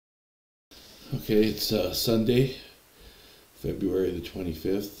Okay, it's Sunday, February the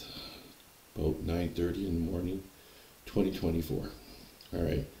 25th, about 9:30 in the morning, 2024. All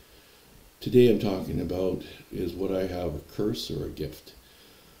right, today I'm talking about is what I have, a curse or a gift.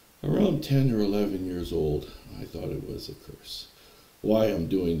 Around 10 or 11 years old, I thought it was a curse. Why I'm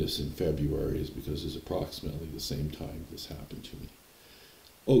doing this in February is because it's approximately the same time this happened to me.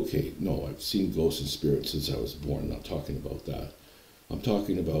 Okay, no, I've seen ghosts and spirits since I was born, not talking about that. I'm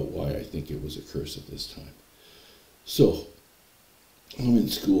talking about why I think it was a curse at this time. So, I'm in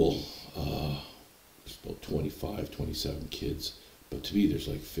school, there's about 25, 27 kids, but to me there's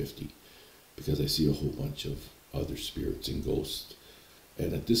like 50, because I see a whole bunch of other spirits and ghosts.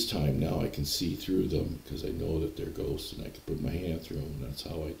 And at this time now I can see through them because I know that they're ghosts, and I can put my hand through them, and that's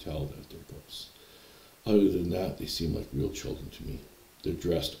how I tell that they're ghosts. Other than that, they seem like real children to me. They're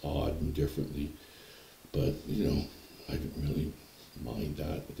dressed odd and differently, but I didn't really mind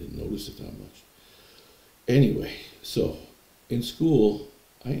that. I didn't notice it that much. Anyway, so in school,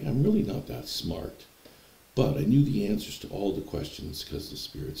 I'm really not that smart, but I knew the answers to all the questions because the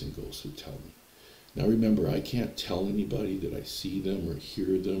spirits and ghosts would tell me. Now remember, I can't tell anybody that I see them or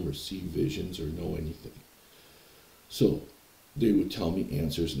hear them or see visions or know anything. So they would tell me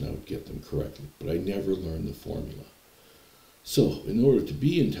answers and I would get them correctly, but I never learned the formula. So in order to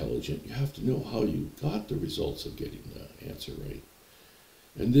be intelligent, you have to know how you got the results of getting the answer right.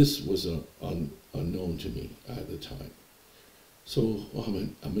 And this was unknown to me at the time. So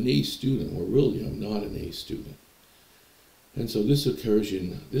I'm an A student, or really I'm not an A student. And so this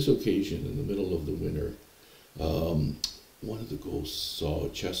occasion in the middle of the winter, one of the ghosts saw a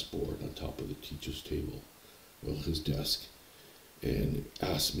chessboard on top of the teacher's table, well, his desk, and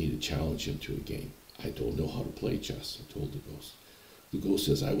asked me to challenge him to a game. I don't know how to play chess, I told the ghost. The ghost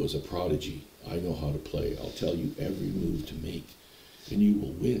says, I was a prodigy. I know how to play. I'll tell you every move to make, and you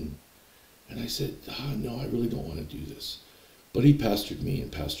will win. And I said, no, I really don't want to do this. But he pestered me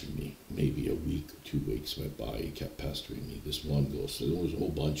and pestered me. Maybe a week or 2 weeks went by. He kept pestering me, this one ghost. So there was a whole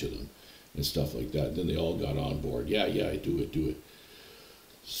bunch of them and stuff like that. Then they all got on board. Yeah, do it.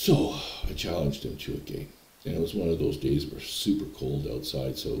 So I challenged him to a game. And it was one of those days where it was super cold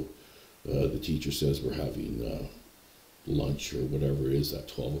outside. So the teacher says we're having lunch or whatever it is, that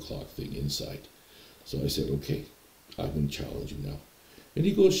 12 o'clock thing inside. So I said, okay, I'm going to challenge you now. And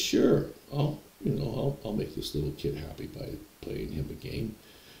he goes, sure, I'll make this little kid happy by playing him a game.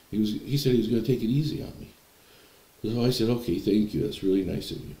 He said he was going to take it easy on me. So I said, okay, thank you, that's really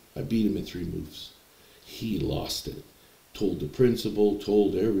nice of you. I beat him in 3 moves. He lost it. Told the principal,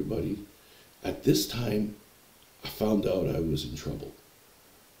 told everybody. At this time, I found out I was in trouble.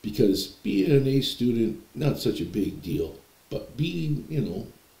 Because being an A student, not such a big deal. But being,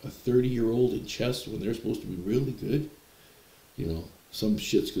 a 30-year-old in chess when they're supposed to be really good, some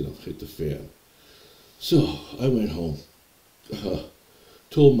shit's gonna hit the fan. So I went home,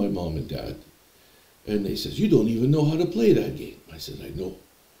 told my mom and dad, and they said, you don't even know how to play that game. I said, I know.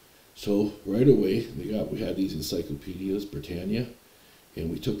 So right away, we had these encyclopedias, Britannia, and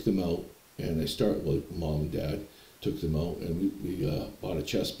we took them out, and mom and dad took them out, and we bought a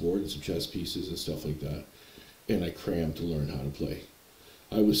chessboard and some chess pieces and stuff like that, and I crammed to learn how to play.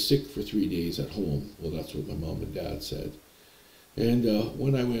 I was sick for 3 days at home. Well, that's what my mom and dad said. And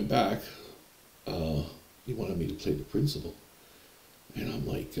when I went back, he wanted me to play the principal. And I'm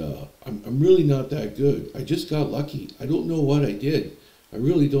like, I'm really not that good. I just got lucky. I don't know what I did. I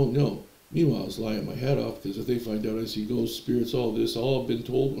really don't know. Meanwhile, I was lying my head off, because if they find out I see ghosts, spirits, all this, all I've been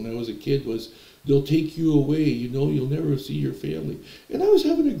told when I was a kid was, they'll take you away, you'll never see your family. And I was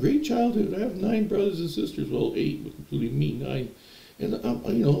having a great childhood. I have 9 brothers and sisters, well, 8, including me, 9. And I'm,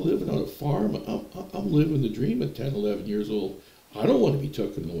 living on a farm. I'm living the dream at 10, 11 years old. I don't want to be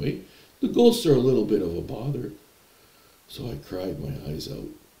taken away. The ghosts are a little bit of a bother. So I cried my eyes out.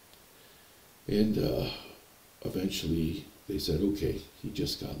 And eventually they said, okay, he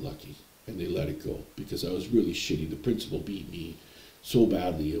just got lucky. And they let it go, because I was really shitty. The principal beat me so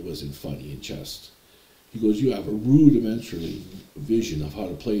badly it wasn't funny in chess. He goes, you have a rudimentary vision of how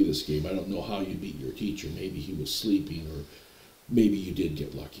to play this game. I don't know how you beat your teacher. Maybe he was sleeping, or maybe you did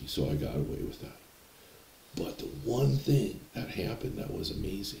get lucky. So I got away with that. But the one thing that happened that was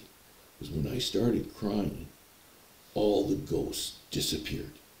amazing was when I started crying, all the ghosts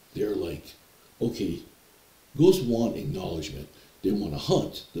disappeared. They're like, okay, ghosts want acknowledgement. They want to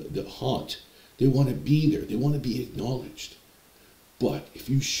hunt, They want to be there. They want to be acknowledged. But if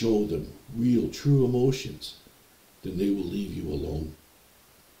you show them real, true emotions, then they will leave you alone,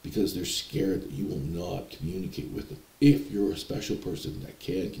 because they're scared that you will not communicate with them if you're a special person that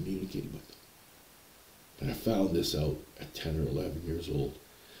can communicate with them. And I found this out at 10 or 11 years old.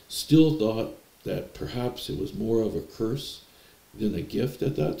 Still thought that perhaps it was more of a curse than a gift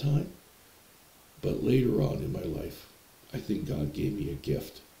at that time. But later on in my life, I think God gave me a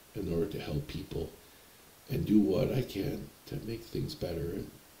gift in order to help people and do what I can to make things better and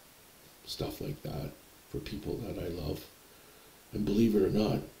stuff like that for people that I love. And believe it or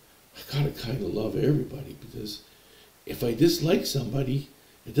not, I gotta kind of love everybody, because if I dislike somebody,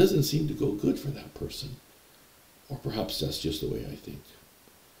 it doesn't seem to go good for that person. Or perhaps that's just the way I think.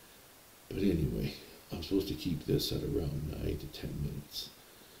 But anyway, I'm supposed to keep this at around 9 to 10 minutes.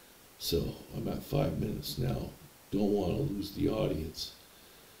 So I'm at 5 minutes now. Don't want to lose the audience,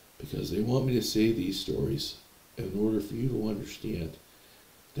 because they want me to say these stories in order for you to understand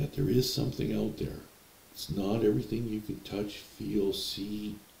that there is something out there. It's not everything you can touch, feel,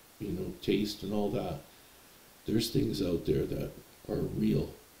 see, taste and all that. There's things out there that are real,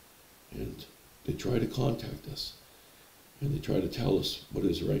 and they try to contact us, and they try to tell us what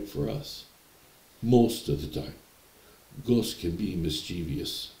is right for us. Most of the time. Ghosts can be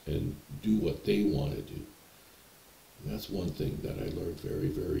mischievous and do what they want to do. And that's one thing that I learned very,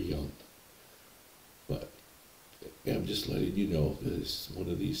 very young. But I'm just letting you know that it's one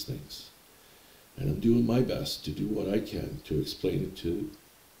of these things. And I'm doing my best to do what I can to explain it to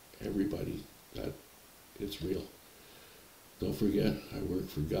everybody that it's real. Don't forget, I work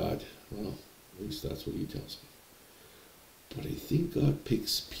for God. Well, at least that's what he tells me. But I think God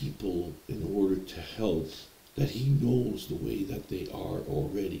picks people in order to help that he knows the way that they are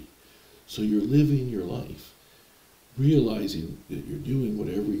already. So you're living your life, realizing that you're doing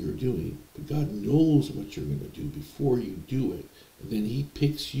whatever you're doing, but God knows what you're going to do before you do it. And then he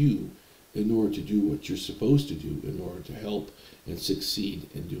picks you in order to do what you're supposed to do in order to help and succeed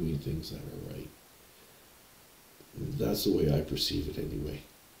in doing things that are right. And that's the way I perceive it anyway.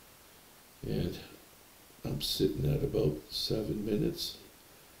 And I'm sitting at about 7 minutes.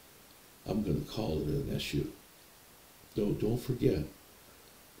 I'm going to call it an issue. Though don't forget,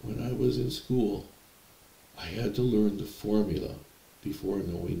 when I was in school, I had to learn the formula before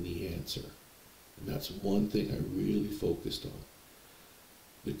knowing the answer. And that's one thing I really focused on.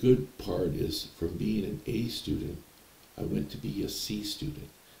 The good part is, from being an A student, I went to be a C student.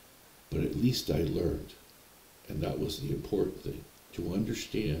 But at least I learned. And that was the important thing. To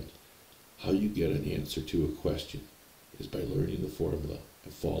understand how you get an answer to a question is by learning the formula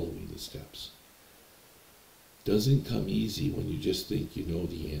and following the steps. Doesn't come easy when you just think you know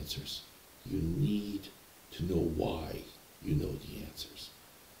the answers. You need to know why you know the answers.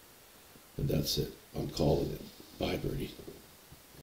 And that's it. I'm calling it. Bye, Birdy.